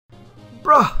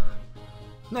Bruh,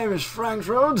 name is Frank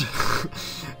Road,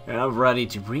 and I'm ready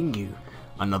to bring you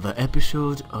another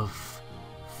episode of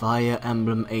Fire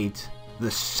Emblem 8,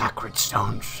 The Sacred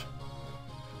Stones.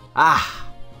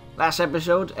 Last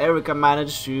episode, Erica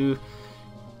managed to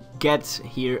get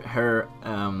her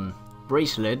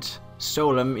bracelet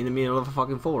stolen in the middle of a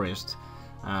fucking forest.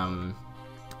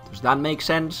 Does that make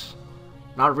sense?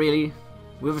 Not really.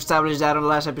 We've established that on the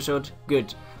last episode.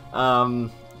 Good.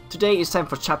 Today is time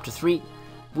for chapter 3.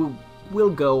 We'll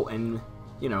go and,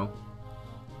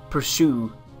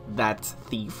 pursue that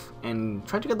thief and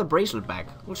try to get the bracelet back.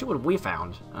 We'll see what we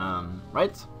found.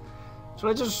 Right? So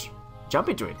let's just jump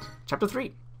into it. Chapter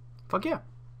 3. Fuck yeah.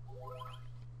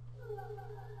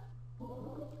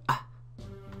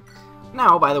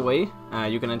 Now, by the way,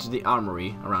 you can enter the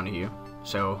armory around here.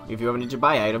 So, if you ever need to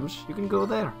buy items, you can go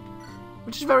there.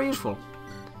 Which is very useful.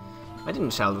 I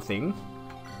didn't sell the thing.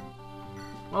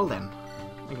 Well then,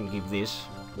 I can give this.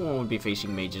 We won't be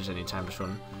facing mages anytime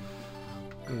soon.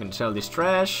 I'm gonna sell this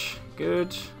trash.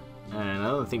 Good. And I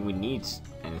don't think we need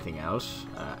anything else.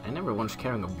 And everyone's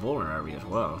carrying a vulnerary as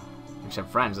well.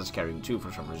 Except Franz, that's carrying 2 for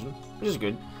some reason. Which is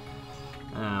good.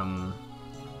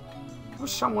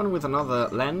 There's someone with another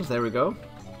lens. There we go.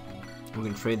 We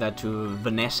can trade that to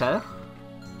Vanessa.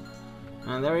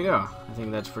 And there we go. I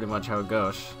think that's pretty much how it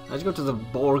goes. Let's go to the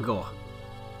Borgo.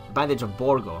 Bandits of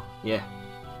Borgo. Yeah.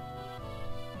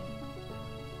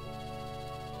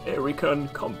 Erica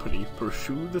and company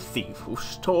pursue the thief who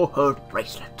stole her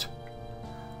bracelet.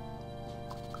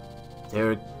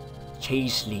 Their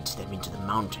chase leads them into the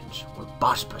mountains, where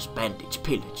Baspa's bandits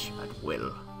pillage at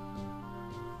will.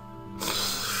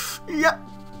 Yeah.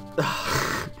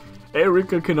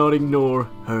 Erica cannot ignore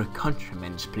her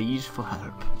countrymen's pleas for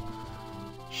help.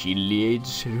 She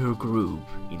leads her group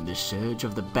in the search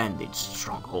of the bandits'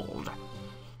 stronghold.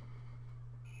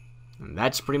 And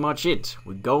that's pretty much it.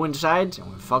 We go inside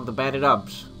and we fuck the bandit up.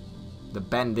 The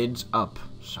bandits up,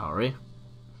 sorry.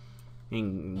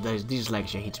 This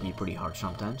dyslexia hits me pretty hard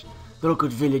sometimes. The local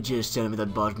villagers tell me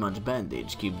that Bosman's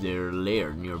bandits keep their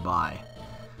lair nearby.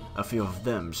 A few of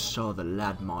them saw the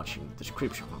lad marching with the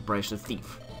description of a bracelet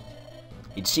thief.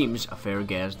 It seems a fair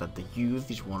guess that the youth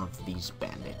is one of these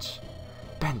bandits.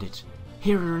 Bandits,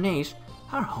 here in Renee's,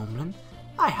 our homeland?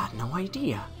 I had no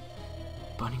idea.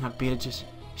 Burning out villages,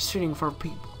 stealing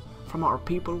from our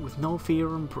people with no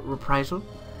fear and reprisal?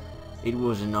 It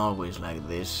wasn't always like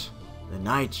this. The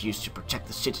knights used to protect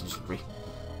the citizenry.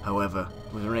 However,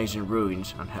 with Renee's in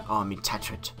ruins and her army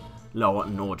tattered, law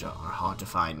and order are hard to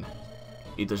find.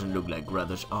 It doesn't look like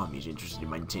Rather's army is interested in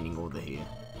maintaining order here.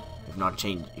 If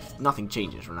nothing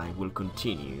changes, Renee will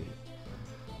continue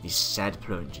this sad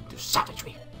plunge into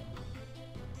savagery.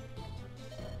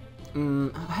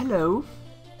 Hello.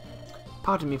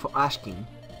 Pardon me for asking,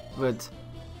 but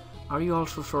are you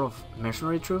also sort of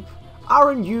mercenary troop?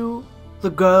 Aren't you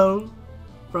the girl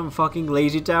from fucking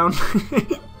Lazy Town?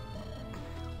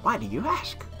 Why do you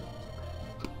ask?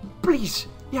 Please,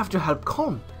 you have to help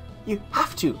Colm. You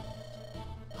have to.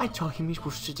 I told him he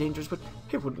was too dangerous, but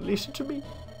he wouldn't listen to me.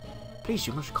 Please,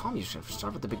 you must calm yourself.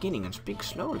 Start at the beginning and speak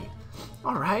slowly.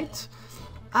 Alright.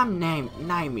 I'm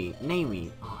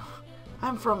Naimi.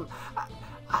 I'm from...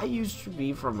 I used to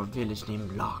be from a village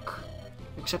named Locke.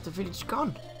 Except the village is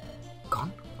gone.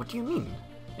 Gone? What do you mean?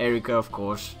 Erica, of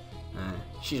course.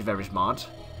 She's very smart.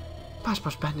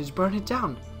 Baspa's bandits burned it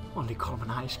down. Only Colm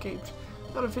and I escaped.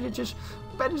 The other villagers,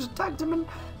 bandits attacked them and...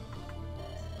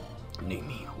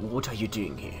 Naimi, what are you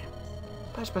doing here?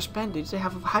 Baspa's bandits, they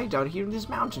have a hideout here in these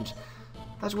mountains.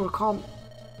 That's where Colm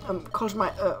calls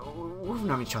my, we've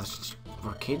known each other since we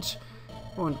were kids.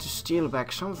 I wanted to steal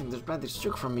back something those bandits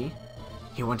took from me.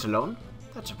 He went alone?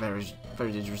 That's a very,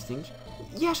 very dangerous thing.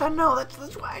 Yes, I know, that's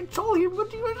why I told him,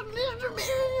 but he wasn't listening to me.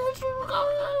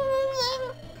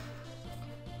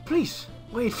 Please,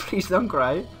 wait, please don't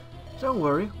cry. Don't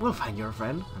worry, we'll find your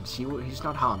friend and see he's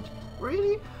not harmed.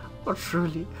 Really? Oh,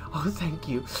 truly? Oh, thank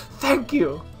you. Thank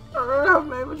you! Your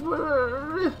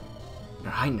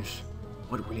Highness,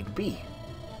 what will it be?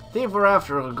 They were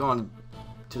after have gone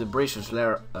to the bracelet's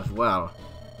lair as well.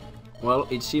 Well,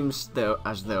 it seems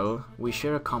as though we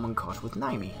share a common cause with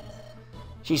Naimi.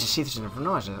 She's a citizen of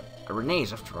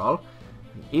Renee's after all.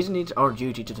 Isn't it our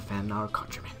duty to defend our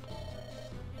countrymen?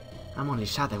 I'm only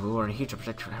sad that we weren't here to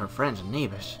protect her friends and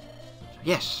neighbors. So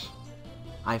yes,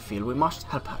 I feel we must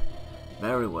help her.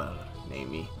 Very well,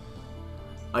 Naimi.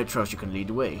 I trust you can lead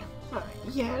the way.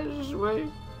 Yes, way.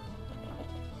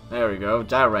 There we go,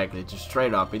 directly, just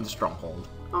straight up in the stronghold.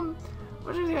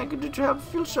 What do you think I could do to help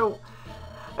feel so...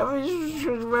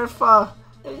 very far.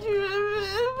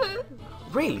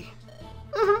 Really?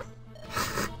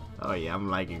 Oh yeah, I'm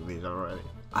liking these already.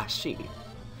 I see.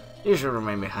 You should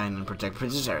remain behind and protect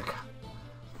Princess Erica.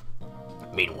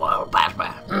 Meanwhile,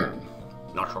 Batman.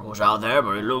 Not sure who's out there,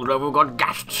 but it looks like we've got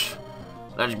guests.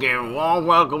 Let's give a warm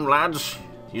welcome, lads.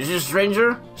 You see a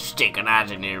stranger? Stick an eye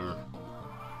in him.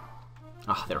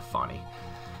 Ah, they're funny.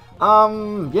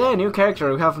 Yeah, new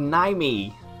character. We have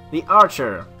Naimi, the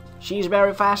archer. She's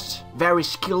very fast, very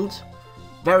skilled,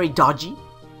 very dodgy,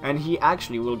 and he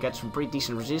actually will get some pretty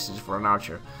decent resistance for an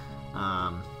archer.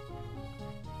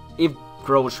 If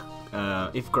growths,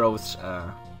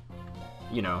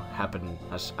 you know, happen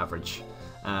as average.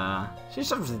 She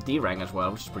starts with a D rank as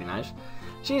well, which is pretty nice.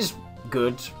 She's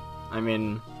good. I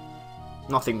mean,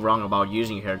 nothing wrong about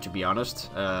using her, to be honest.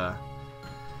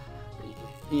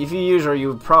 If you use her,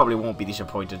 you probably won't be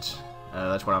disappointed.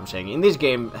 That's what I'm saying. In this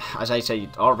game, as I said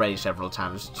already several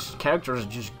times, characters are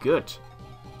just good.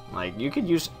 Like, you can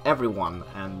use everyone,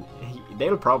 and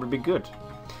they'll probably be good.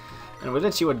 Anyway,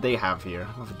 let's see what they have here.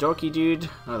 We have a dorky dude,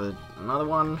 another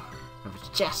one. We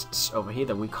have chests over here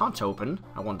that we can't open.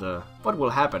 I wonder what will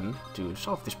happen to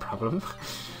solve this problem.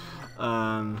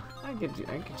 I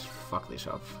can fuck this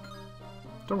up.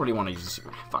 Don't really want to use this.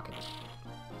 Fuck it.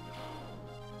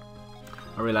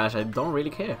 I realize I don't really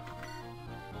care.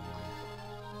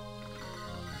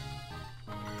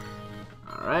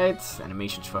 Alright,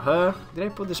 animations for her. Did I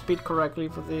put the speed correctly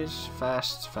for this?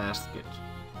 Fast, good.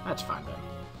 That's fine then.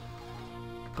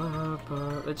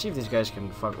 Let's see if these guys can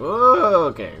fuck. Oh,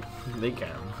 okay. They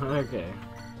can. Okay.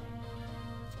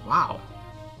 Wow.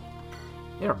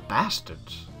 They're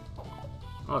bastards.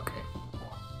 Okay.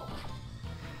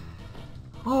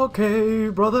 Okay,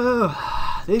 brother.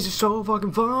 This is so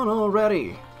fucking fun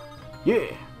already.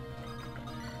 Yeah.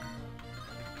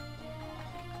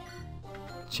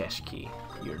 Chess key.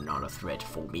 You're not a threat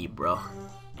for me, bro.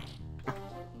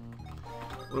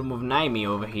 We'll move Naimi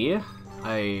over here.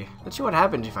 Let's see what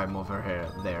happens if I move her here,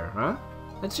 there, huh?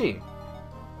 Let's see.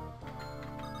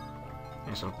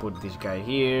 Guess I'll put this guy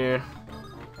here.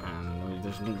 And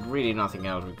there's really nothing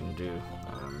else we can do.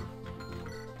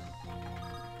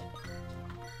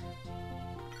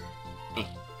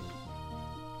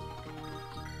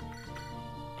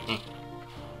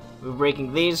 We're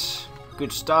breaking these.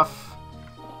 Good stuff.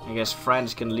 I guess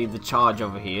friends can lead the charge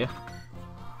over here.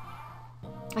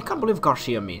 I can't believe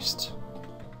Garcia missed.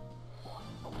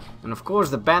 And of course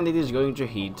the bandit is going to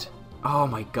hit. Oh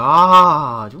my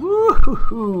god!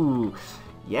 Woohoo!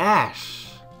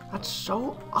 Yes! That's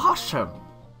so awesome!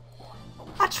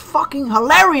 That's fucking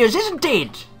hilarious, isn't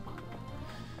it?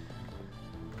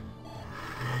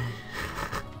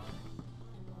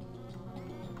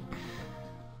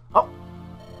 Oh!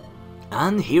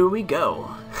 And here we go.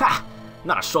 Ha!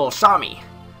 Not a soul saw me!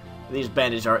 These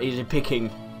bandits are easy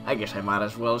picking. I guess I might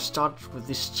as well start with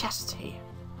this chest here.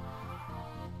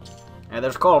 And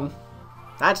there's Colm.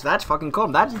 That's fucking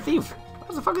Colm. That's a thief.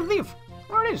 That's a fucking thief.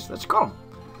 There it is. That's Colm.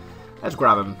 Let's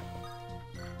grab him.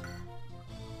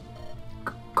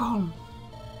 Colm.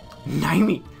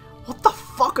 Naimi. What the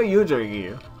fuck are you doing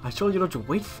here? I told you not to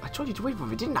wait. I told you to wait for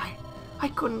me, didn't I? I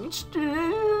couldn't.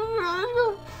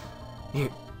 Here,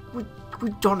 we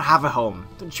don't have a home.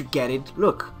 Don't you get it?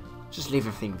 Look, just leave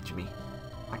everything to me.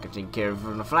 I can take care of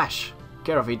it in a flash.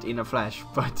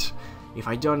 But if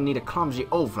I don't need a clumsy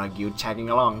oaf like you tagging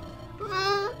along.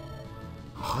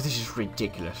 Oh, this is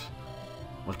ridiculous.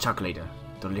 We'll talk later.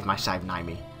 Don't leave my side,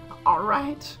 Naimi.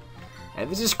 Alright. And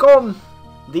this is Colm,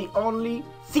 the only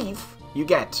thief you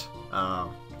get.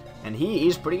 And he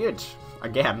is pretty good.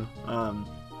 Again.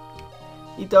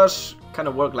 He does kind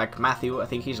of work like Matthew. I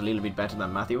think he's a little bit better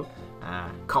than Matthew.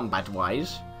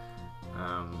 Combat-wise.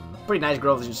 Pretty nice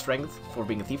growth in strength for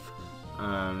being a thief.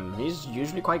 He's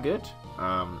usually quite good.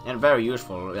 And very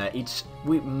useful.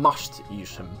 We must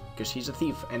use him because he's a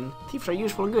thief, and thieves are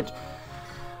useful and good.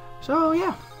 So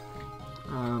yeah,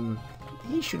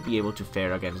 he should be able to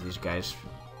fare against these guys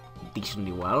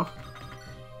decently well.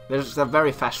 There's a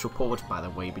very fast support, by the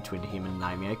way, between him and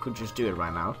Naimi. I could just do it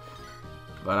right now,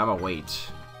 but I'm gonna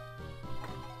wait.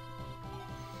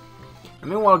 And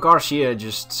meanwhile, Garcia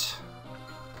just...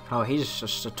 Oh, he's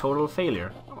just a total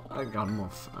failure. I gotta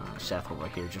move Seth over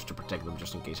here just to protect them,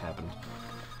 just in case it happens.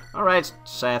 Alright,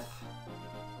 Seth.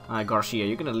 Garcia,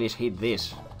 you can at least hit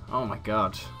this. Oh my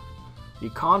god. You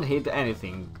can't hit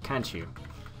anything, can't you?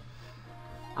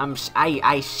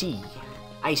 I see.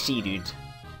 I see, dude.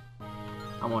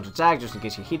 I want to attack just in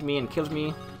case he hit me and kills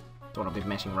me. Don't want to be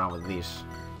messing around with this.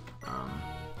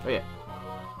 So yeah.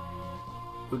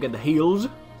 We get the heals.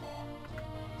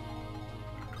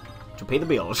 To pay the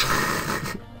bills.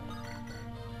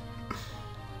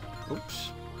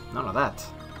 Oops. None of that.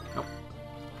 Nope.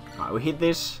 Alright, we hit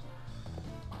this.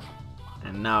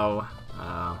 And now,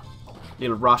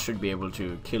 little Ross should be able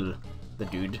to kill the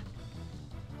dude.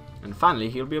 And finally,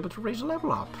 he'll be able to raise a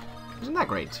level up. Isn't that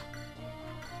great?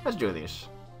 Let's do this.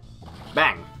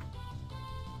 Bang!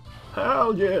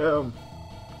 Hell yeah!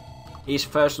 His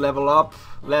first level up.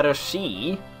 Let us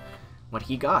see what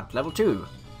he got. Level 2.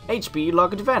 HP,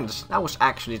 log defense. That was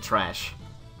actually trash.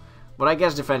 But I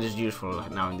guess defense is useful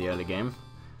now in the early game.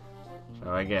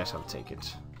 So I guess I'll take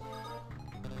it.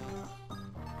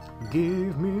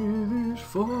 Give me this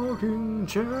fucking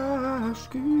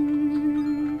chest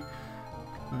key.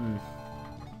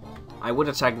 I would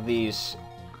attack these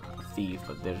thief,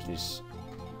 but there's this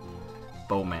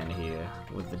bowman here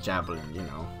with the javelin, you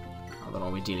know. I don't know,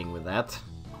 we're dealing with that.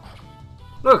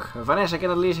 Look, Vanessa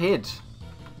can at least hit.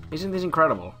 Isn't this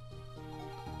incredible?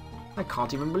 I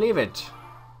can't even believe it.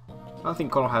 I don't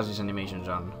think Colm has his animations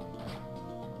on.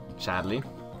 Sadly.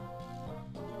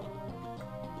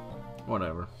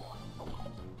 Whatever.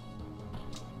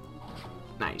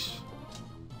 Nice.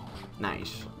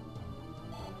 Nice.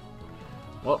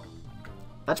 Well,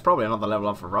 that's probably another level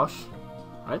up for Ross,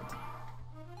 right?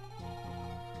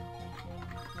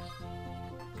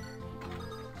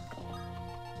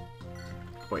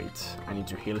 Wait, I need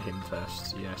to heal him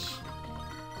first, yes.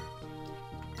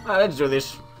 Let's do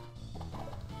this.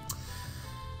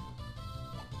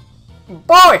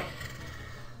 Boy!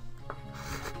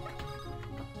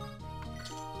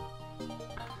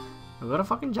 We got a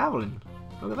fucking javelin.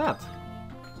 Look at that.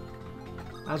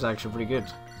 That's actually pretty good.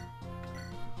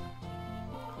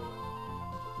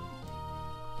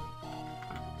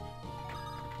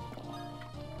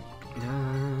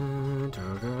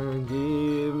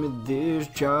 Give me this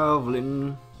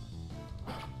javelin.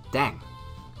 Dang.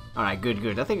 Alright,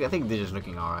 good. I think this is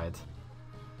looking alright.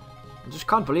 I just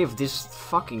can't believe this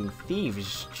fucking thief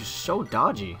is just so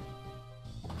dodgy.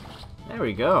 There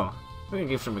we go. We can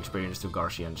give some experience to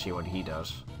Garcia and see what he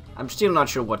does. I'm still not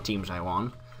sure what teams I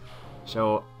want.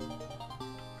 So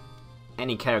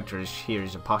any character here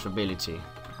is a possibility.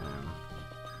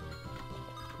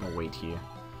 I'll wait here.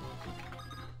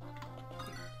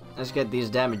 Let's get this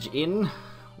damage in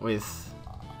with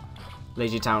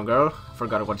Lazy Town Girl.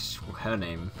 Forgot what's her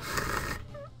name.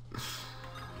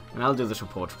 And I'll do the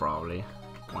support probably.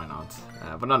 Why not?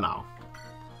 But not now.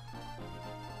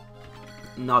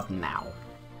 Not now.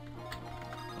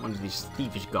 Once this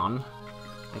thief is gone,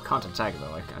 I can't attack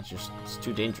though. I just, it's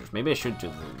too dangerous. Maybe I should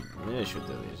do this.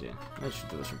 Yeah, I should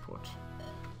do the support.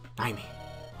 Naimi.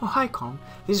 Oh, hi, Colm.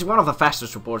 This is one of the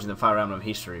fastest supports in the Fire Emblem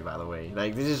history, by the way.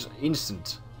 Like, this is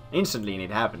instant. Instantly, and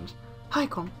it happens. Hi,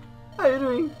 Colm. How are you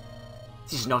doing?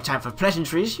 This is no time for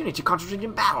pleasantries. You need to concentrate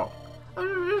in battle.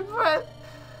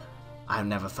 I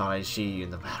never thought I'd see you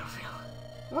in the battlefield.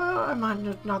 Well, I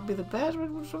might not be the best,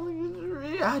 but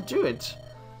I do it.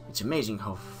 It's amazing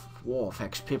how war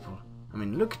affects people. I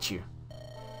mean, look at you.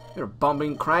 You're a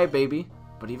bumbling crybaby,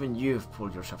 but even you've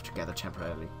pulled yourself together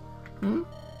temporarily. Hmm?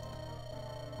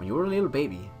 When you were a little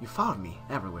baby, you followed me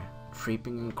everywhere,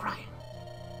 tripping and crying.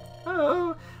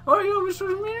 Oh, are you always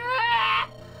with me?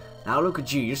 Now look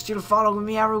at you, you're still following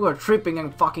me everywhere, tripping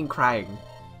and fucking crying.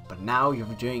 But now you're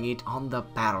doing it on the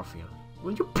battlefield.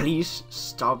 Will you please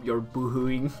stop your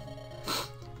boohooing?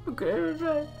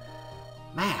 Okay,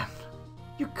 man,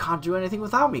 you can't do anything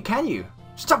without me, can you?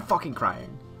 Stop fucking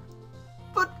crying.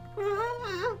 But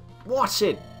what's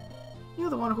it?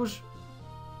 You're the one who's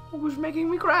making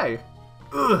me cry.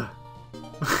 Ugh.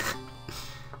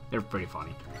 They're pretty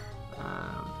funny.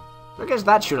 I guess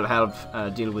that should help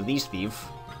deal with these thieves.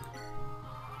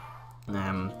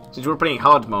 Since we're playing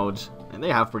hard mode, and they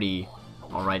have pretty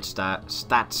alright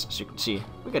stats, as you can see.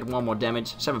 We get 1 more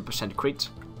damage, 7% crit.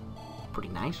 Pretty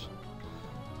nice.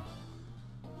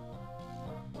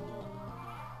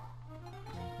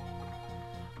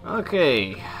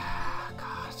 Okay.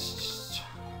 God,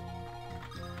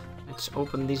 let's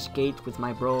open this gate with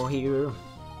my bro here.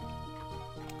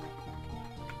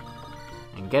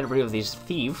 And get rid of this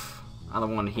thief. I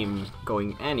don't want him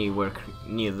going anywhere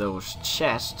near those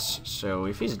chests, so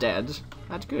if he's dead,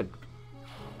 that's good.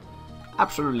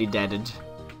 Absolutely deaded.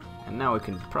 And now we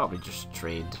can probably just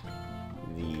trade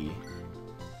the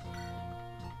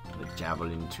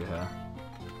javelin to her.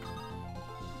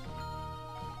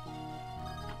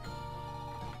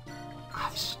 Ah,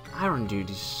 this iron dude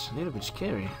is a little bit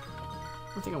scary.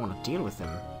 I don't think I want to deal with him.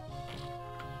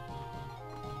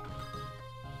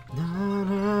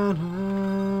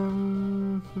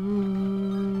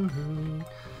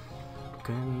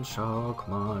 Can suck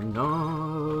my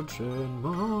nuts and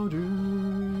my do.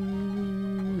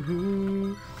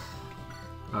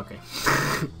 Okay.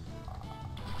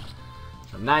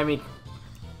 So Naimi,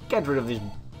 get rid of this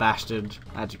bastard.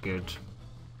 That's good.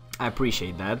 I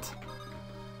appreciate that.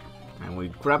 And we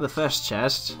grab the first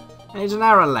chest, and it's an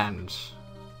Iron Land.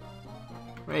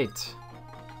 Great.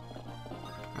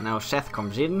 And now Seth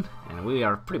comes in, and we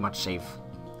are pretty much safe,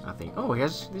 I think. Oh,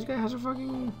 this guy has a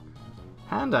fucking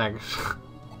hand axe.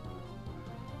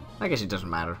 I guess it doesn't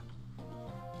matter.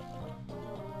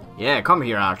 Yeah, come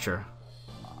here, Archer.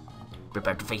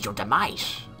 Prepare to face your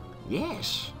demise.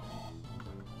 Yes.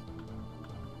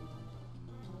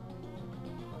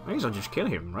 I guess I'll just kill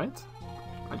him, right?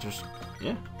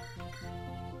 Yeah.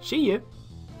 See ya.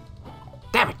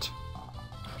 Damn it.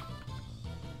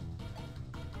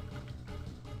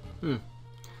 I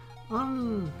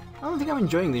don't think I'm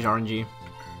enjoying this RNG.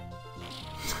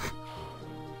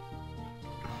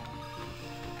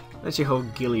 Let's see how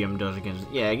Gilliam does against...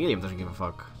 Yeah, Gilliam doesn't give a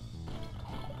fuck.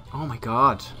 Oh my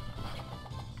god.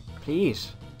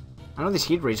 Please. I know these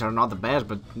hit rates are not the best,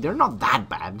 but they're not that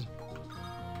bad.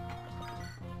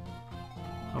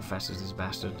 How fast is this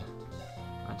bastard?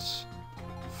 That's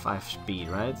 5 speed,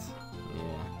 right?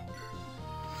 Yeah.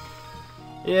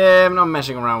 Yeah, I'm not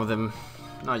messing around with him.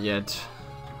 Not yet.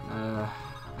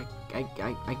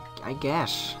 I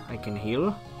guess I can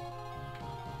heal.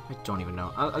 I don't even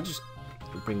know. I'll just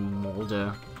bring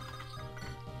Molder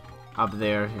up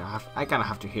there. Yeah, I kind of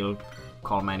have to heal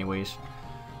Colm anyways.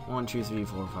 1, 2, 3,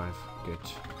 4, 5. Good.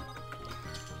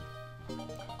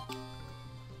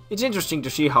 It's interesting to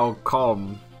see how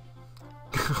calm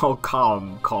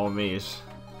Colm is.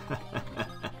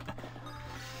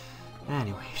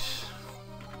 Anyways,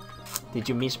 did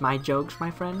you miss my jokes, my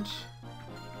friends?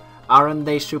 Aren't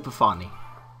they super funny?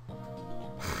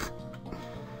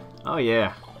 Oh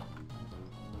yeah.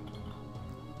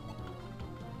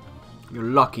 You're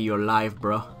lucky you're alive,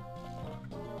 bro.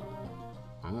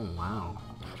 Oh wow.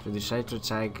 So they decide to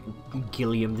attack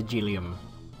Gilliam the Gilliam.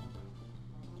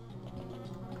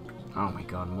 Oh my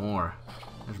god, more.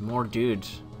 There's more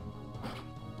dudes.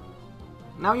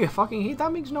 Now you fucking hit?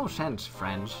 That makes no sense,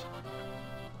 friends.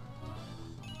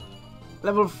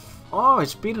 Level oh,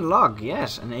 it's speed and log,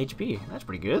 yes, and HP. That's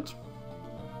pretty good.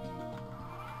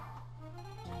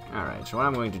 Alright, so what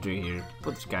I'm going to do here,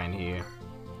 put this guy in here.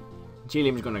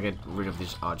 Gilliam's gonna get rid of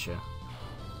this archer.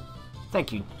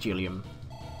 Thank you, Gilliam.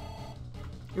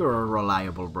 You're a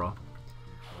reliable bro.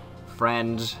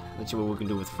 Friends. Let's see what we can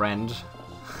do with friends.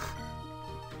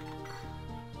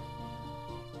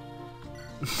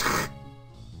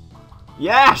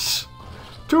 Yes!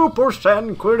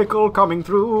 2% critical coming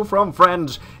through from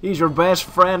friends. He's your best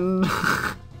friend.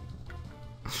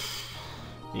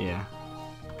 Yeah.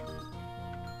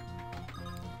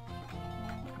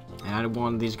 And I don't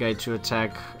want this guy to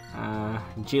attack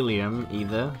Gilliam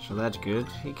either, so that's good.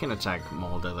 He can attack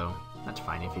Molder though. That's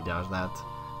fine if he does that.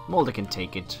 Molder can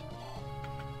take it.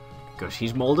 Because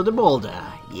he's Molder the Boulder.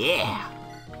 Yeah!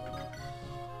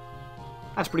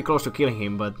 That's pretty close to killing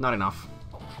him, but not enough.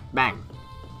 Bang!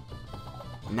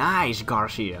 Nice,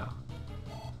 Garcia!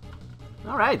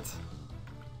 Alright.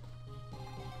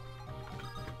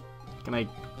 Can I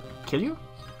kill you?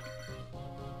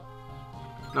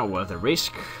 Not worth the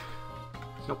risk.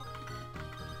 Nope.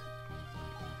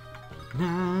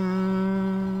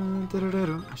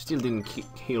 I still didn't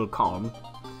heal Colm.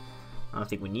 I don't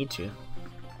think we need to.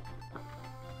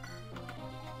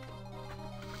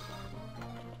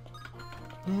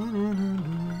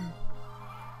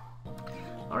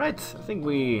 Alright, I think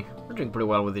we're doing pretty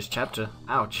well with this chapter.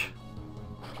 Ouch.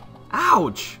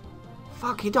 Ouch!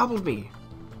 Fuck, he doubled me.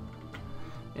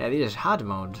 Yeah, this is hard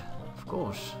mode, of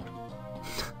course.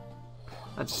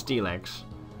 That's Steel Axe.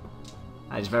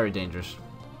 That is very dangerous.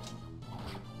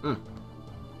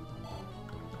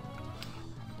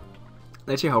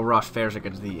 Let's see how Ross fares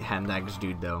against the hand axe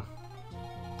dude though.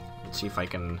 Let's see if I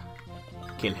can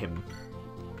kill him.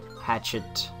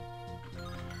 Hatchet.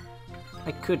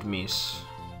 I could miss.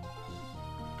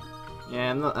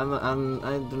 Yeah,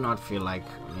 I do not feel like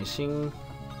missing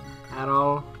at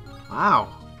all. Wow.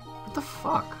 What the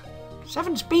fuck?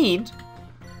 7 speed?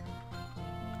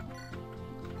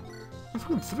 I've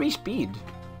got 3 speed.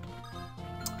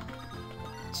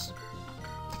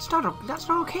 That's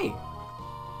not okay.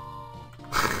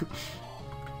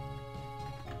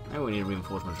 Now we need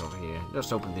reinforcements over here.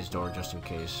 Just open this door just in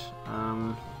case.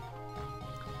 I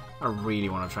really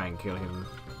want to try and kill him.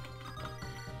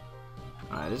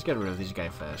 Alright, let's get rid of this guy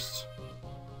first.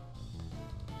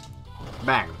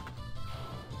 Bang!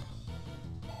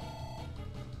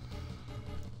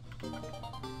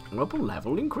 Weapon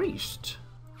level increased.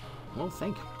 Well,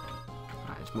 thank you.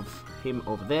 Alright, let's move him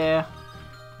over there.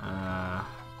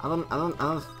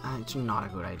 It's not a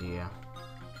good idea.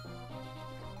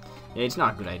 Yeah, it's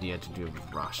not a good idea to do it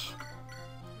with Rush.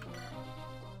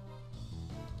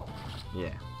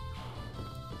 Yeah.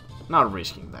 Not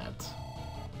risking that.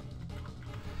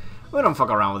 We don't fuck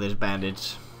around with these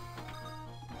bandits.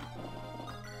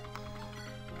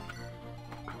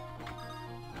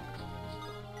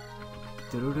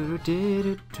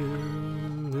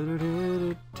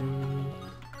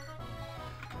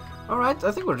 Alright,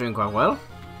 I think we're doing quite well.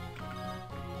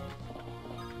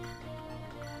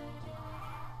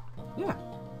 Yeah.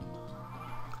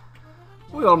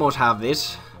 We almost have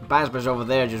this. Basper's over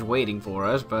there just waiting for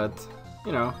us, but,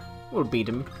 you know, we'll beat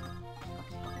him.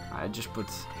 I just put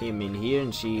him in here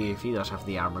and see if he does have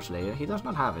the armor slayer. He does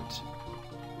not have it.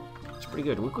 It's pretty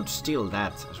good. We could steal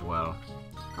that as well.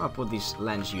 I'll put these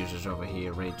lance users over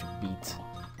here ready to beat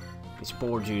this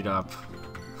poor dude up.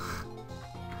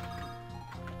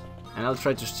 And I'll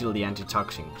try to steal the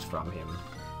antitoxins from him.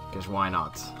 Because why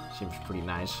not? Seems pretty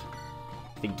nice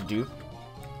thing to do.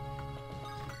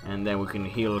 And then we can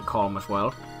heal Colm as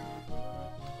well.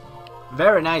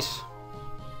 Very nice.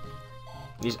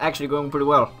 He's actually going pretty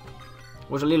well.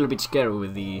 Was a little bit scary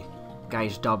with the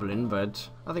guys doubling, but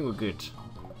I think we're good.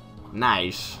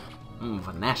 Nice.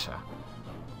 Vanessa.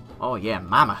 Oh yeah,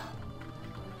 mama.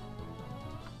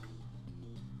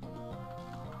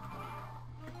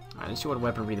 Alright, let's see what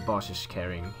weaponry the boss is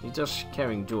carrying. He's just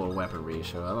carrying dual weaponry,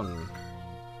 so I don't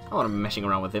want to be messing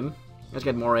around with him. Let's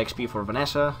get more XP for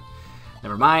Vanessa.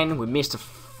 Never mind, we missed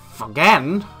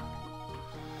again.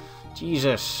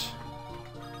 Jesus.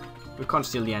 We can't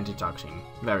steal the antitoxin.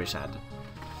 Very sad.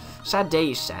 Sad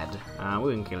day is sad.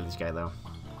 We can kill this guy though.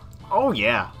 Oh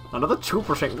yeah, another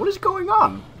 2%. What is going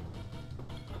on?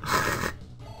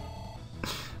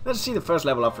 Let's see the first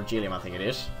level up for Gilliam, I think it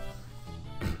is.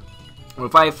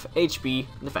 With 5 HP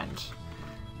defense.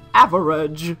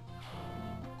 Average!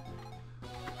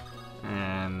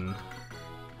 And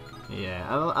yeah,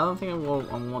 I don't think I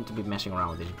want to be messing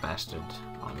around with this bastard,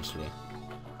 honestly.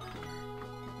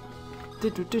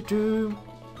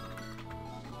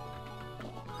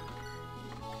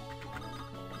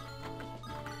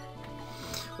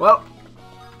 Well,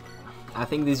 I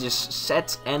think this is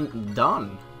set and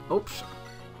done. Oops.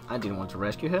 I didn't want to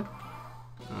rescue her.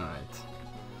 Alright.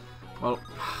 Well,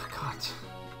 God.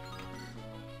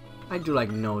 I do like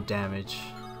no damage.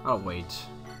 Oh, wait.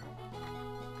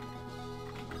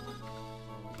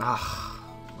 Ah,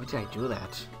 why did I do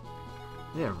that?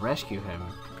 Did I rescue him?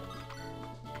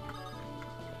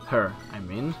 Her, I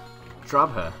mean.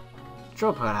 Drop her.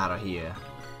 Drop her out of here.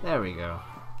 There we go.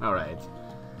 Alright.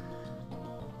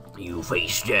 You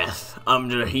face death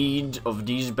under the heat of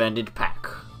these bandit pack.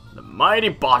 The mighty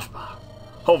Bosma.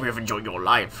 Hope you've enjoyed your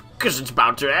life, cause it's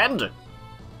about to end.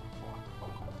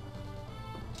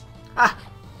 Ah.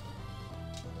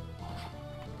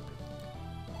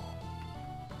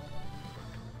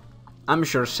 I'm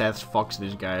sure Seth fucks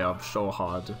this guy up so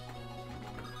hard.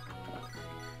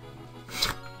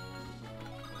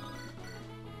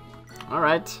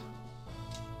 Alright.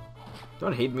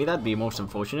 Don't hit me, that'd be most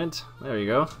unfortunate. There you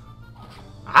go.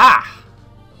 Ah!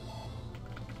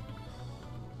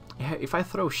 Yeah, if I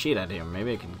throw shit at him,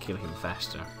 maybe I can kill him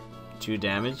faster. 2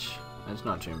 damage. That's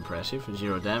not too impressive.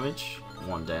 0 damage.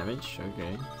 1 damage.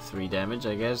 Okay. 3 damage,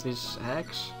 I guess, this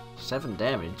hacks. 7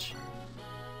 damage.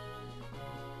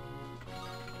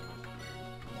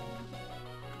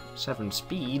 7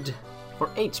 speed. For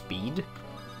 8 speed.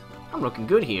 I'm looking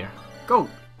good here. Go!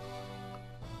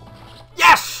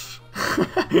 Yes!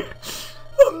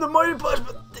 I'm the mighty boss,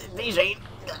 but these ain't.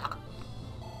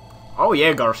 Oh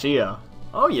yeah, Garcia.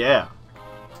 Oh yeah.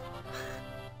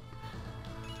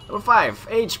 Level 5,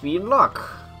 HP and luck.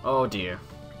 Oh dear.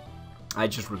 I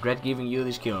just regret giving you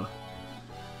this kill.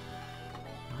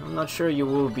 I'm not sure you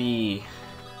will be,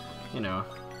 you know,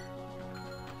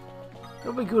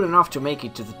 you'll be good enough to make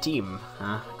it to the team,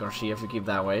 huh, Garcia, if you keep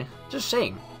that way. Just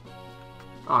saying.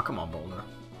 Oh, come on, Boulder.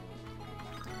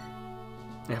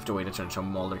 You have to wait a turn so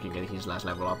Mulder can get his last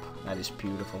level up. That is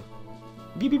beautiful.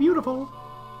 Beautiful.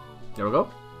 There we go.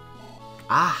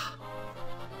 Ah.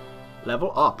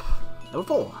 Level up. Level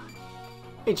 4.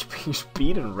 HP,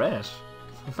 speed, and res.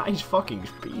 Nice fucking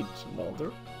speed,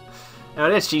 Mulder. Now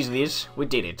let's seize this. We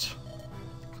did it.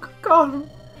 God.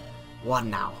 What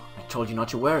now? I told you not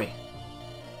to worry.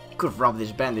 I could have robbed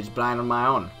these bandits blind on my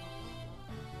own.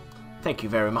 Thank you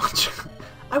very much.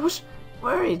 I was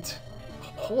worried.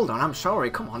 Hold on, I'm sorry.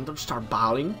 Come on, don't start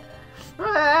bawling.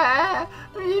 Fine,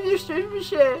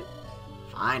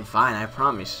 fine, I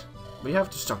promise. But you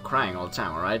have to stop crying all the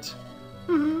time, alright?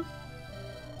 Mm-hmm.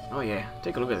 Oh yeah,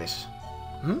 take a look at this.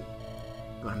 Hmm?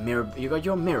 You got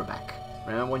your mirror back.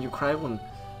 Remember when you cried when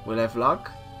we left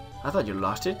luck? I thought you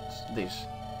lost it. This.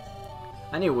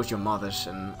 I knew it was your mother's,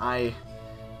 and I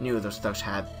knew those thugs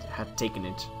had taken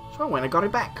it. So So when I got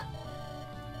it back.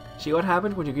 See what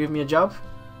happened when you give me a job?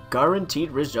 Guaranteed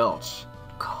results.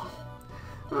 Colm.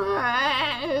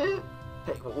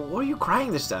 Hey, what are you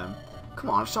crying this time? Come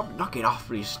on, stop knocking it off,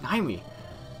 please. Snimy.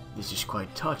 This is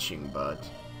quite touching, but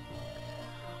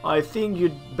I think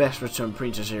you'd best return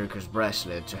Princess Erica's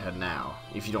bracelet to her now,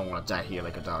 if you don't want to die here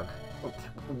like a dog.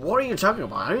 What are you talking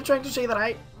about? Are you trying to say that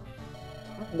I...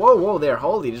 Whoa, there,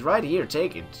 hold it. It's right here,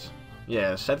 take it.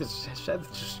 Yeah, Seth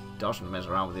just doesn't mess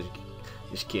around with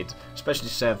this kid. Especially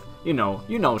Seth. You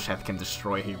know Seth can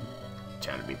destroy him.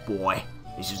 Tell me, boy,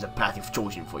 this is the path you've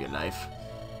chosen for your life.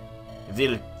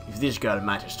 If this girl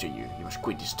matters to you, you must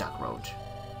quit this dark road.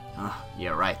 Yeah,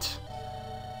 right.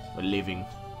 We're leaving.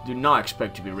 Do not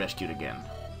expect to be rescued again.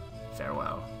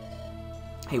 Farewell.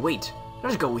 Hey, wait.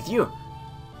 Let's go with you.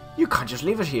 You can't just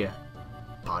leave us here.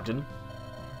 Pardon?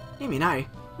 Amy and I,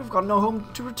 we've got no home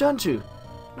to return to.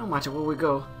 No matter where we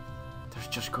go, there's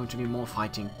just going to be more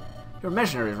fighting. You're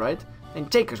mercenaries, right? Then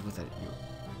take us with you.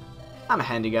 I'm a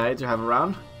handy guy to have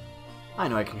around. I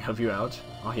know I can help you out.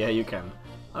 Oh yeah, you can.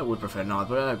 I would prefer not,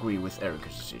 but I agree with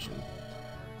Erica's decision.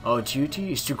 Our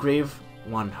duty is to grave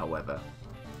one, however.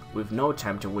 We've no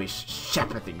time to waste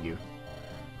shepherding you.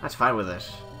 That's fine with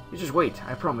us. You just wait.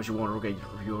 I promise you won't regret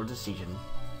your decision.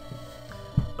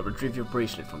 I'll retrieve your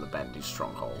bracelet from the bandit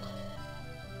stronghold.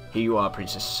 Here you are,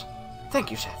 princess. Thank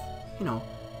you, Seth. You know,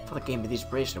 father gave me this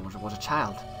bracelet when I was a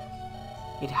child.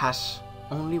 It has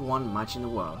only one match in the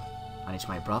world, and it's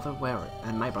my brother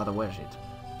wears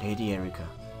it. Lady Erica,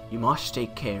 you must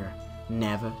take care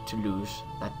never to lose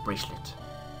that bracelet.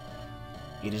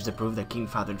 It is the proof that King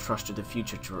Father trusted the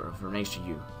future of Vernace to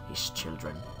you, his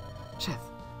children. Seth,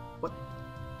 what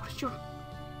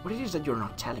it is that you're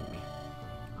not telling me?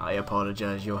 I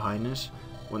apologize, Your Highness.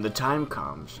 When the time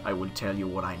comes, I will tell you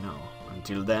what I know.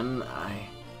 Until then,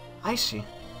 I see.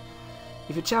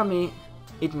 If you tell me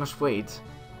it must wait,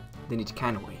 then it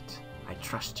can wait. I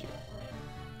trust you.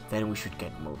 Then we should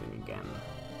get moving again.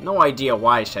 No idea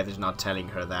why Seth is not telling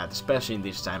her that, especially in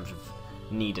these times of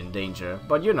need and danger.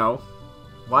 But you know,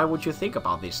 why would you think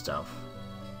about this stuff?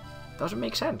 Doesn't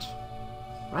make sense,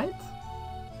 right?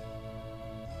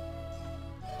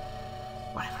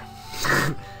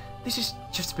 Whatever. This is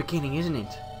just the beginning, isn't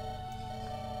it?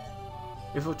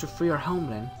 If we're to free our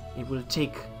homeland, it will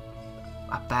take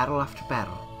a battle after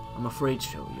battle. I'm afraid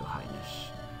so, Your Highness.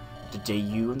 The day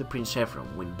you and the Prince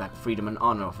Ephraim win back freedom and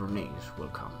honor of Vernace will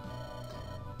come.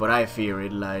 But I fear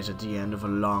it lies at the end of a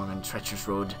long and treacherous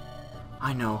road.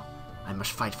 I know, I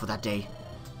must fight for that day.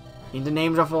 In the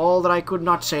names of all that I could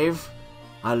not save,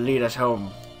 I'll lead us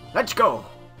home. Let's go!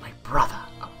 My brother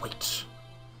awaits.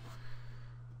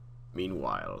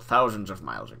 Meanwhile, thousands of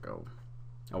miles ago,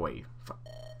 away from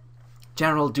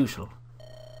General Dussel.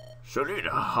 Selena,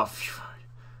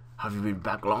 have you been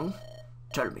back long?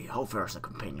 Tell me, how fares the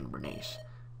companion Bernays?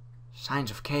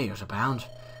 Signs of chaos abound.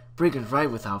 Brigands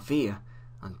ride without fear,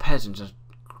 and peasants'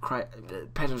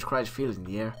 cries filled in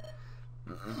the air.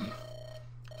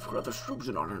 If other troops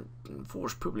do not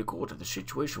enforce public order, the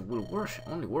situation will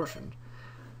only worsen.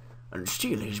 And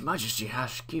still, His Majesty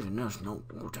has given us no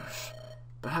orders.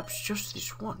 Perhaps just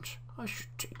this once, I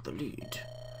should take the lead.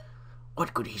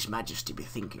 What could His Majesty be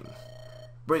thinking?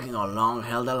 Breaking our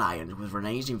long-held alliance with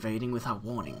Vernace invading without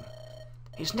warning.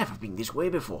 He's never been this way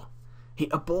before. He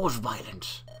abhors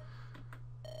violence.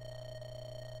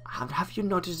 Have you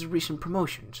noticed the recent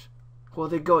promotions? Who are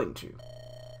they going to?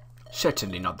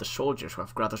 Certainly not the soldiers who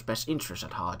have Grother's best interests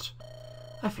at heart.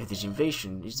 I fear this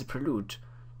invasion is the prelude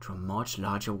to a much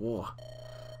larger war.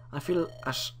 I feel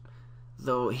as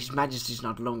though His Majesty is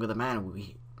not longer the man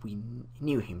we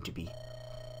knew him to be.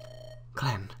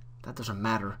 Glenn, that doesn't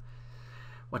matter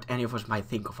what any of us might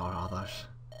think of our others.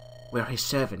 We are his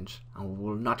servants, and we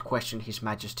will not question His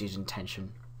Majesty's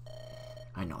intention.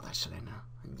 I know that, Selena,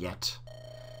 and yet...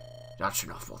 That's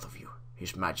enough, both of you.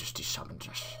 His Majesty summons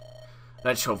us.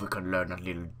 Let's hope we can learn a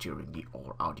little during the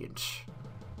audience.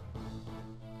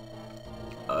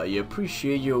 I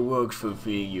appreciate your work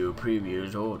fulfilling your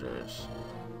previous orders.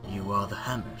 You are the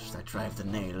hammers that drive the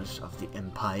nails of the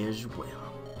Empire's will.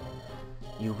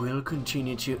 You will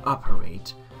continue to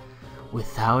operate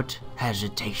without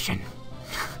hesitation.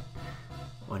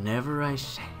 Wherever I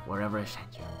send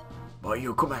you. By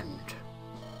your command.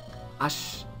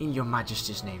 As in your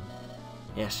Majesty's name.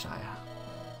 Yes, sire.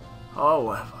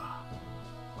 However,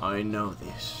 I know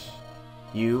this.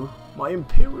 You, my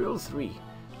Imperial Three,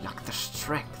 lack the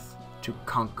strength to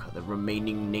conquer the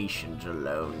remaining nations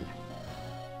alone.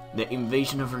 The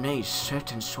invasion of Vernace,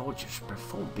 certain soldiers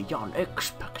performed beyond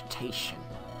expectation.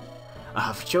 I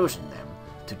have chosen them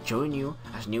to join you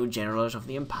as new generals of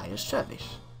the Empire's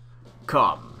service.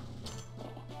 Come.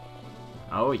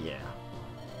 Oh yeah.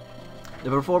 The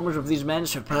performance of these men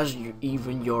surpasses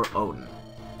even your own.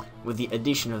 With the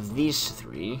addition of these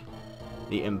 3,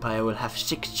 the Empire will have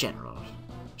 6 generals,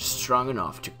 strong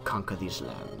enough to conquer this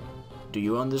land. Do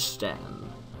you understand?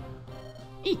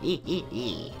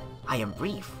 I am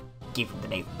brief, given the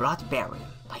name Blood Burial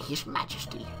by His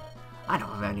Majesty. I know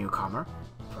of a newcomer,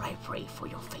 for I pray for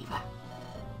your favor.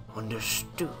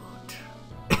 Understood.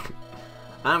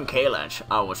 I'm Kalash.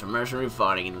 I was a mercenary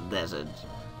fighting in the desert.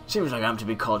 Seems like I'm to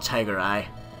be called Tiger Eye.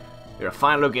 You're a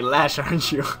fine-looking lass,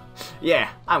 aren't you? Yeah,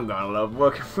 I'm gonna love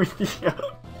working with you.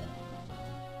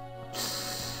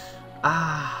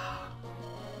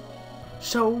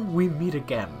 So we meet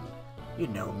again. You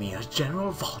know me as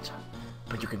General Volta,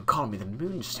 but you can call me the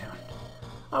Moonstone.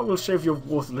 I will save your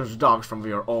worthless dogs from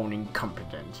your own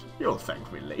incompetence. You'll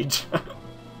thank me later.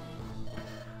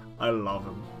 I love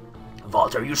him.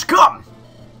 Volta, you scum!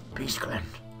 Peace, Glenn.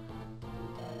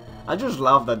 I just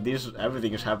love that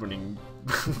everything is happening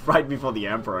right before the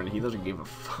Emperor and he doesn't give a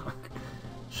fuck.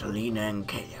 Selena and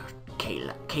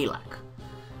Kalak,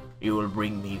 you will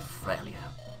bring me Frelia.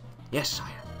 Yes, sire.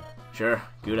 Sure,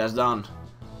 good as done.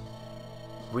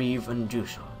 Reeve and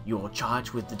Dusel, you are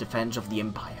charged with the defense of the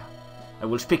Empire. I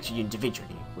will speak to you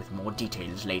individually with more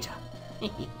details later.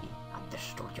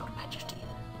 Understood, Your Majesty.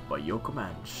 By your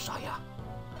command, sire.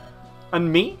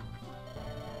 And me?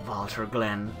 Walter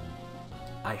Glenn,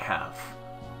 I have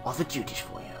other duties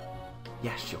for you.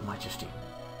 Yes, Your Majesty.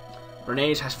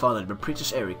 Renae has fallen, but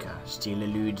Princess Erika still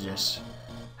eludes us.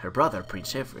 Her brother,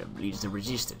 Prince Ephraim, leads the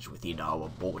resistance within our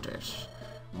borders.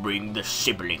 Bring the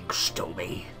siblings to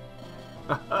me.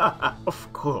 Of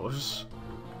course.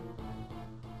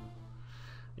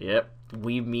 Yep,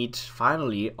 we meet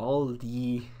finally all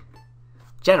the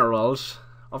generals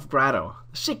of Grado.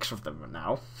 6 of them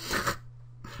now.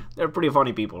 They're pretty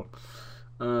funny people.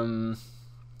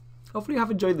 Hopefully you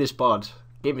have enjoyed this pod.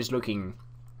 Game is looking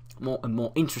more and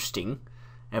more interesting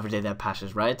every day that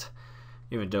passes, right?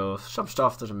 Even though some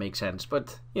stuff doesn't make sense,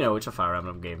 but you know, it's a Fire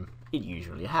Emblem game. It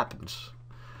usually happens.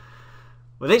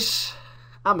 With this,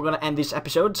 I'm gonna end this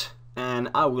episode, and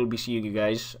I will be seeing you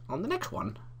guys on the next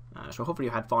one. So hopefully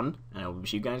you had fun, and I will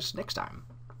see you guys next time.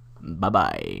 Bye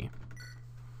bye.